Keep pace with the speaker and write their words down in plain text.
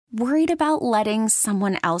Worried about letting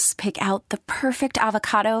someone else pick out the perfect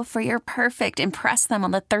avocado for your perfect impress them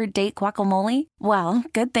on the third date guacamole? Well,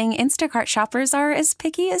 good thing Instacart shoppers are as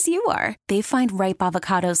picky as you are. They find ripe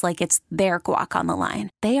avocados like it's their guac on the line.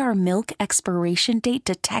 They are milk expiration date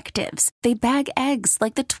detectives. They bag eggs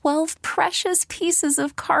like the 12 precious pieces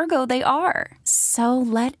of cargo they are. So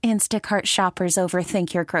let Instacart shoppers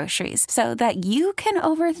overthink your groceries so that you can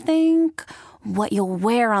overthink what you'll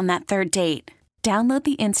wear on that third date. Download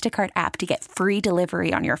the Instacart app to get free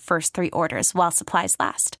delivery on your first 3 orders while supplies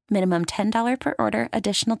last. Minimum $10 per order.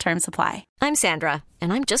 Additional terms apply. I'm Sandra,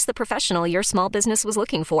 and I'm just the professional your small business was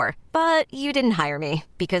looking for. But you didn't hire me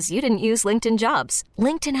because you didn't use LinkedIn Jobs.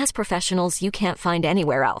 LinkedIn has professionals you can't find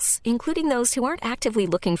anywhere else, including those who aren't actively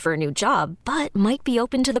looking for a new job, but might be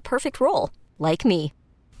open to the perfect role, like me.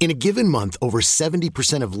 In a given month, over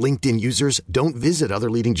 70% of LinkedIn users don't visit other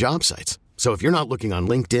leading job sites. So if you're not looking on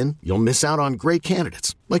LinkedIn, you'll miss out on great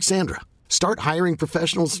candidates like Sandra. Start hiring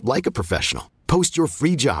professionals like a professional. Post your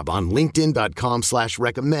free job on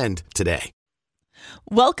linkedin.com/recommend today.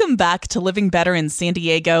 Welcome back to Living Better in San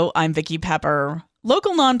Diego. I'm Vicki Pepper.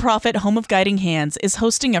 Local nonprofit Home of Guiding Hands is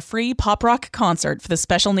hosting a free pop rock concert for the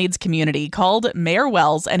special needs community called Mayor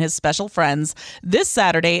Wells and His Special Friends this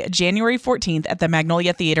Saturday, January 14th at the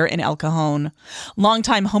Magnolia Theater in El Cajon.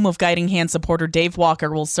 Longtime Home of Guiding Hands supporter Dave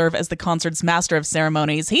Walker will serve as the concert's master of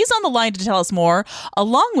ceremonies. He's on the line to tell us more,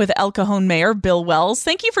 along with El Cajon Mayor Bill Wells.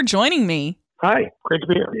 Thank you for joining me. Hi, great to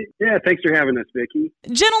be here. Yeah, thanks for having us, Vicki.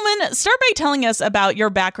 Gentlemen, start by telling us about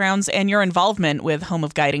your backgrounds and your involvement with Home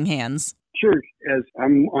of Guiding Hands. Sure. As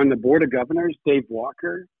I'm on the board of governors, Dave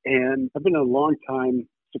Walker, and I've been a long-time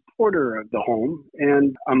supporter of the home,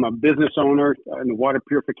 and I'm a business owner in the water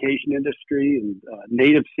purification industry and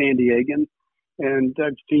native San Diegan, and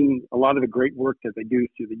I've seen a lot of the great work that they do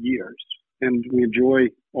through the years, and we enjoy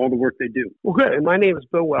all the work they do. Well, good. And my name is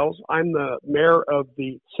Bill Wells. I'm the mayor of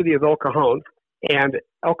the city of El Cajon, and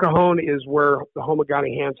El Cajon is where the Home of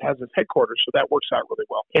Guiding Hands has its headquarters, so that works out really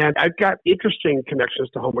well. And I've got interesting connections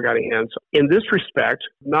to Home of Guiding Hands. In this respect,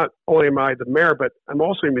 not only am I the mayor, but I'm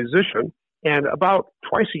also a musician. And about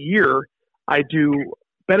twice a year, I do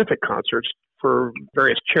benefit concerts for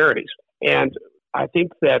various charities. And I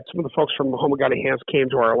think that some of the folks from Home of Guiding Hands came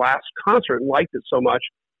to our last concert and liked it so much,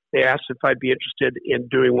 they asked if I'd be interested in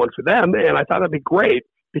doing one for them. And I thought that'd be great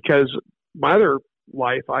because my other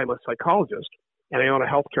life, I'm a psychologist. And I own a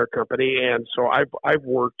healthcare company, and so I've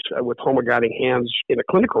worked with Home of Guiding Hands in a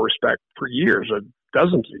clinical respect for years,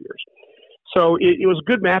 dozens of years. So it was a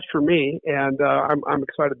good match for me, and I'm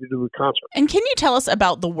excited to do the concert. And can you tell us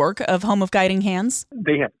about the work of Home of Guiding Hands?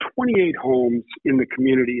 They have 28 homes in the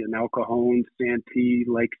community in El Cajon, Santee,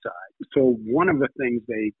 Lakeside. So one of the things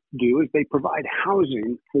they do is they provide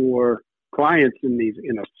housing for clients in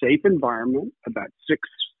a safe environment, about 6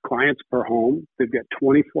 clients per home. They've got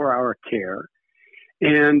 24-hour care.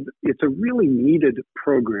 And it's a really needed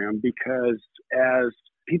program because as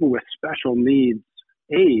people with special needs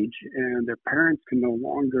age and their parents can no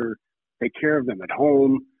longer take care of them at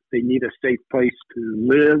home, they need a safe place to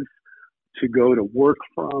live, to go to work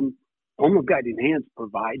from. Home of Guiding Hands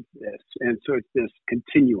provides this. And so it's this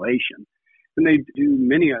continuation. And they do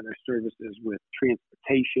many other services with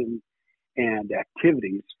transportation and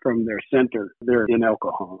activities from their center there in El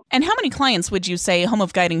Cajon. And how many clients would you say Home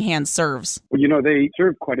of Guiding Hands serves? Well, they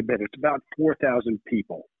serve quite a bit. It's about 4,000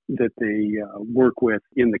 people that they work with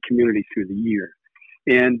in the community through the year.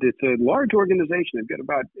 And it's a large organization. They've got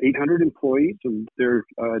about 800 employees, and they're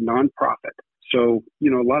a nonprofit. So,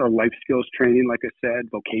 a lot of life skills training, like I said,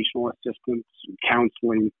 vocational assistance,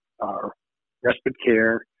 counseling, respite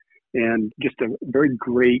care, and just a very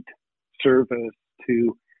great service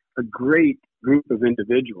to a great group of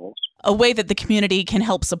individuals. A way that the community can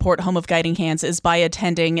help support Home of Guiding Hands is by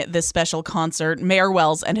attending this special concert, Mayor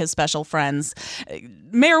Wells and His Special Friends.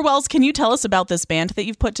 Mayor Wells, can you tell us about this band that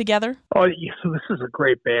you've put together? Oh, yeah, so this is a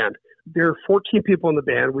great band. There are 14 people in the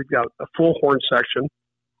band. We've got a full horn section.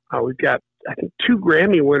 We've got, I think, 2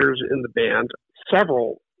 Grammy winners in the band,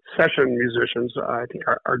 several session musicians. I think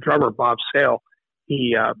our drummer, Bob Sale,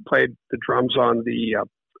 he played the drums on the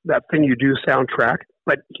That Thing You Do soundtrack.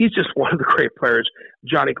 But he's just one of the great players.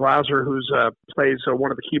 Johnny Glauser, who plays one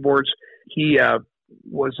of the keyboards, he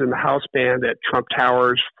was in the house band at Trump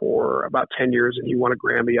Towers for about 10 years, and he won a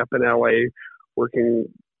Grammy up in L.A. working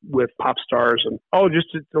with pop stars. And just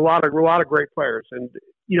a lot of great players. And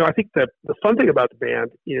I think that the fun thing about the band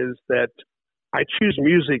is that I choose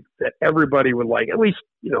music that everybody would like. At least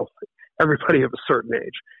everybody of a certain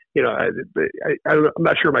age. I'm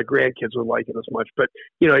not sure my grandkids would like it as much, but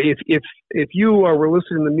if you were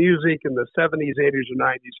listening to music in the 70s, 80s, or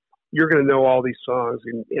 90s, you're going to know all these songs,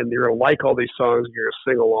 and you're going to like all these songs, and you're going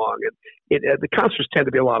to sing along. And the concerts tend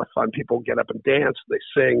to be a lot of fun. People get up and dance, they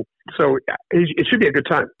sing. So it should be a good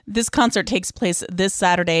time. This concert takes place this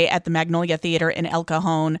Saturday at the Magnolia Theater in El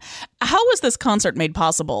Cajon. How was this concert made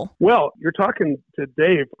possible? Well, you're talking to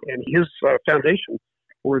Dave and his foundation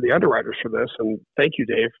were the underwriters for this. And thank you,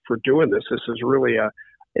 Dave, for doing this. This is really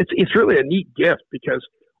it's really a neat gift because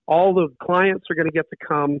all the clients are going to get to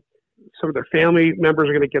come. Some of their family members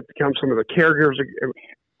are going to get to come. Some of the caregivers are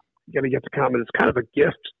going to get to come, and it's kind of a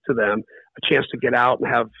gift to them, a chance to get out and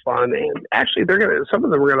have fun. And actually, some of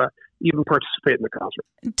them are going to even participate in the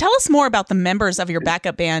concert. Tell us more about the members of your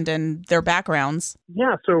backup band and their backgrounds.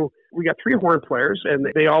 Yeah, so we got 3 horn players, and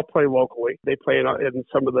they all play locally. They play in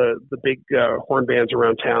some of the big horn bands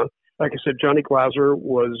around town. Like I said, Johnny Glauser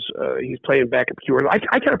he's playing backup keyboard. I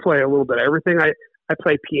kind of play a little bit of everything. I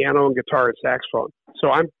play piano and guitar and saxophone. So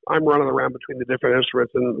I'm running around between the different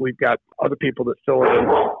instruments, and we've got other people that fill in.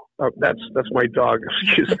 Oh, that's my dog.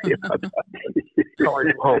 Excuse me about that. Calling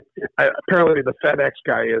him home. Apparently the FedEx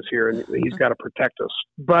guy is here, and he's got to protect us.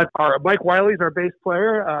 But Mike Wiley's our bass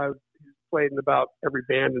player. He's played in about every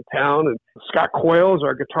band in town. And Scott Coyle is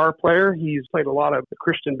our guitar player. He's played a lot of the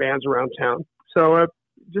Christian bands around town. So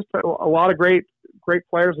just a lot of great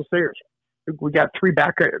players and singers. We got 3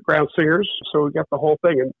 background singers, so we got the whole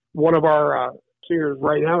thing. And one of our singers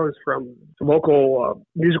right now is from local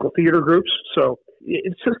musical theater groups. So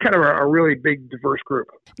it's just kind of a really big, diverse group.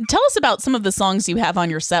 Tell us about some of the songs you have on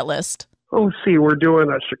your set list. Oh, let's see. We're doing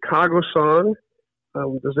a Chicago song.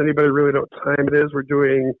 Does anybody really know what time it is? We're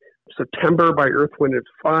doing September by Earth, Wind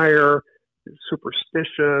 & Fire,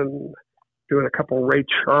 Superstition, doing a couple Ray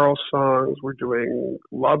Charles songs. We're doing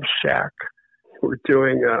Love Shack. We're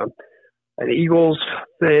doing an Eagles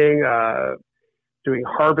thing, doing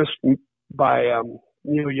Harvest by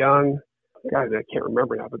Neil Young. God, I can't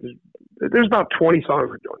remember now, but there's about 20 songs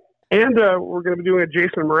we're doing. And we're going to be doing a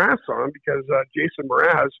Jason Mraz song because Jason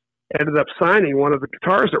Mraz ended up signing one of the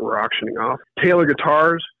guitars that we're auctioning off. Taylor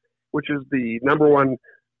Guitars, which is the #1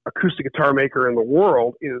 acoustic guitar maker in the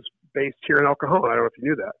world, is based here in El Cajon. I don't know if you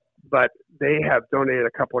knew that. But they have donated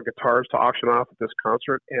a couple of guitars to auction off at this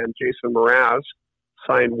concert, and Jason Mraz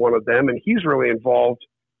signed one of them, and he's really involved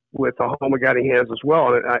with the Home of Guiding Hands as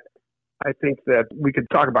well. And I think that we could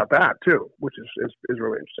talk about that too, which is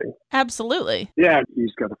really interesting. Absolutely. Yeah,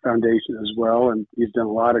 he's got a foundation as well, and he's done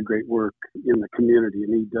a lot of great work in the community,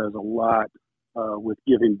 and he does a lot with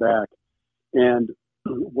giving back. And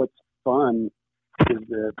what's fun is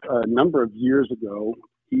that a number of years ago,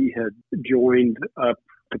 he had joined up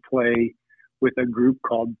to play with a group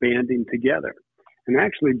called Banding Together. And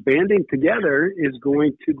actually, Banding Together is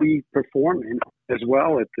going to be performing as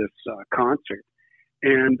well at this concert.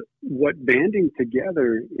 And what Banding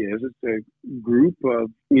Together is, it's a group of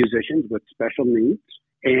musicians with special needs.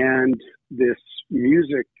 And this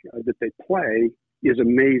music that they play is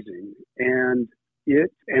amazing. And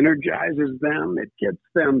it energizes them. It gets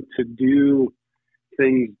them to do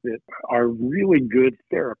things that are really good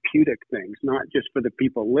therapeutic things, not just for the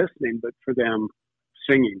people listening, but for them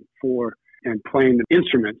singing and playing the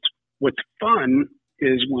instruments. What's fun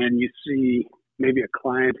is when you see maybe a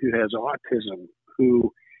client who has autism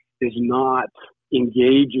who is not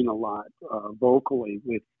engaging a lot vocally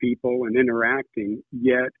with people and interacting,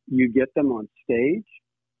 yet you get them on stage,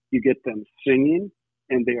 you get them singing,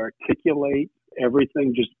 and they articulate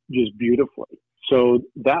everything just beautifully. So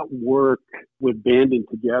that work with Banding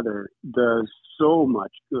Together does so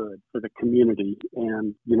much good for the community,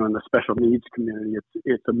 and in the special needs community,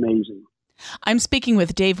 it's amazing. I'm speaking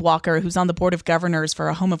with Dave Walker, who's on the Board of Governors for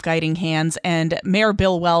a Home of Guiding Hands, and Mayor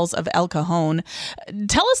Bill Wells of El Cajon.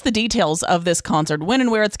 Tell us the details of this concert, when and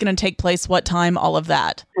where it's going to take place, what time, all of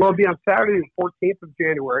that. Well, it'll be on Saturday, the 14th of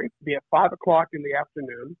January. It'll be at 5 o'clock in the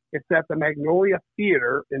afternoon. It's at the Magnolia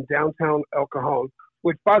Theater in downtown El Cajon,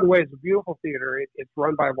 which, by the way, is a beautiful theater. It's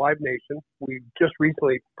run by Live Nation. We just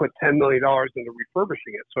recently put $10 million into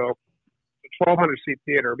refurbishing it. So the 1,200-seat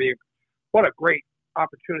theater, what a great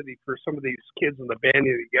opportunity for some of these kids in the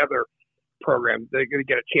Banding Together program. They're going to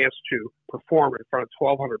get a chance to perform in front of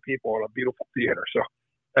 1,200 people in a beautiful theater. So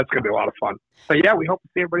that's going to be a lot of fun. But yeah, we hope to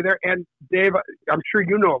see everybody there. And Dave, I'm sure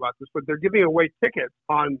you know about this, but they're giving away tickets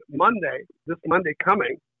on Monday, this Monday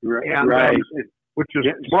coming. Right. Which is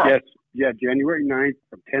tomorrow. Yes. Yeah, January 9th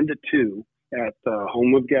from 10 to 2 at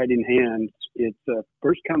Home of Guiding Hands. It's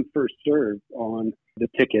first come, first serve on the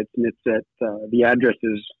tickets, and it's at the address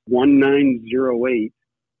is 1908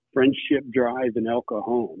 Friendship Drive in El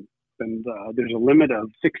Cajon. And there's a limit of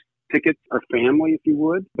 6 tickets per family, if you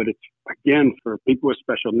would, but it's, again, for people with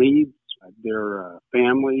special needs, their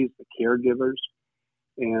families, the caregivers.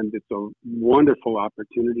 And it's a wonderful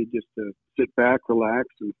opportunity just to sit back, relax,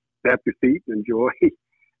 and tap your feet and enjoy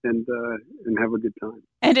and have a good time.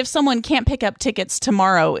 And if someone can't pick up tickets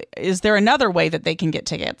tomorrow, is there another way that they can get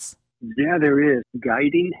tickets? Yeah, there is.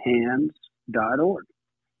 guidinghands.org.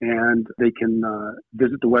 And they can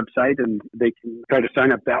visit the website and they can try to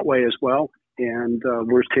sign up that way as well. And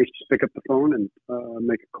worst case, just pick up the phone and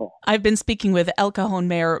make a call. I've been speaking with El Cajon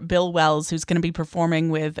Mayor Bill Wells, who's going to be performing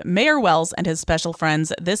with Mayor Wells and his special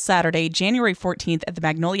friends this Saturday, January 14th at the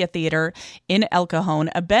Magnolia Theater in El Cajon,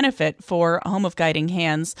 a benefit for Home of Guiding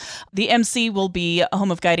Hands. The MC will be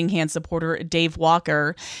Home of Guiding Hands supporter Dave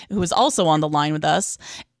Walker, who is also on the line with us.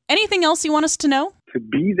 Anything else you want us to know? To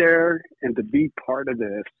be there and to be part of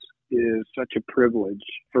this is such a privilege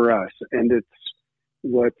for us. And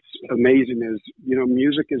what's amazing is,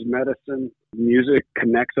 music is medicine. Music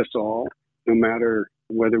connects us all, no matter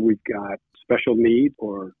whether we've got special needs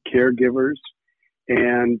or caregivers.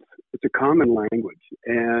 And it's a common language.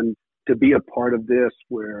 And to be a part of this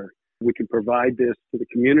where we can provide this to the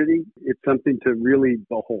community, it's something to really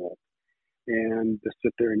behold and to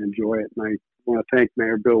sit there and enjoy it. And I want to thank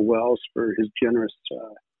Mayor Bill Wells for his generous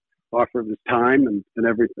offer of his time and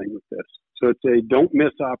everything with this. So it's a don't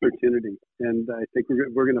miss opportunity, and I think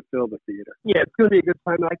we're going to fill the theater. Yeah, it's going to be a good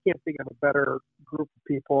time. I can't think of a better group of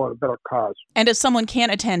people and a better cause. And if someone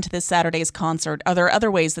can't attend this Saturday's concert, are there other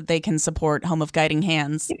ways that they can support Home of Guiding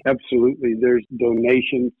Hands? Absolutely. There's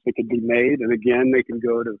donations that can be made, and again, they can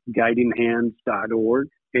go to guidinghands.org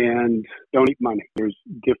and donate money. There's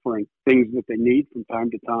different things that they need from time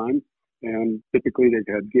to time. And typically they've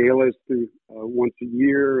had galas through once a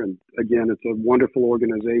year. And again, it's a wonderful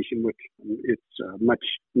organization with its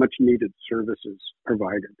much needed services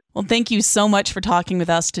provided. Well, thank you so much for talking with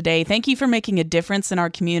us today. Thank you for making a difference in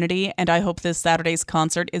our community. And I hope this Saturday's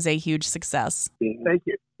concert is a huge success. Yeah. Thank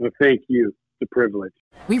you. Well, thank you. It's a privilege.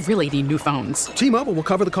 We really need new phones. T-Mobile will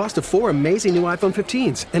cover the cost of 4 amazing new iPhone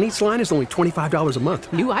 15s, and each line is only $25 a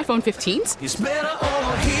month. New iPhone 15s? It's better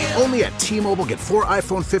over here. Only at T-Mobile, get 4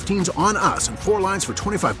 iPhone 15s on us and 4 lines for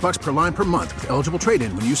 $25 per line per month with eligible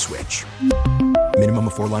trade-in when you switch. Minimum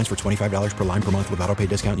of 4 lines for $25 per line per month with autopay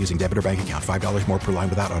discount using debit or bank account. $5 more per line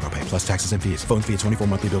without autopay, plus taxes and fees. Phone fee at 24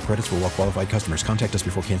 monthly bill credits for well-qualified customers. Contact us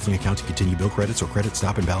before canceling account to continue bill credits or credit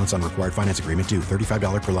stop and balance on required finance agreement due.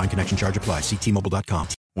 $35 per line connection charge applies. See T-Mobile.com.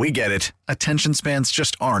 We get it. Attention spans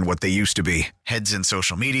just aren't what they used to be. Heads in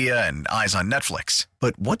social media and eyes on Netflix.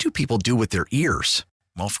 But what do people do with their ears?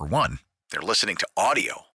 Well, for one, they're listening to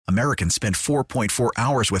audio. Americans spend 4.4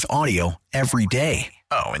 hours with audio every day.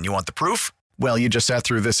 Oh, and you want the proof? Well, you just sat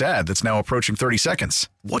through this ad that's now approaching 30 seconds.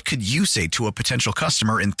 What could you say to a potential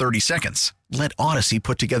customer in 30 seconds? Let Odyssey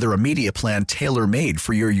put together a media plan tailor-made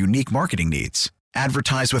for your unique marketing needs.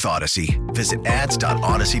 Advertise with Odyssey. Visit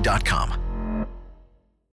ads.odyssey.com.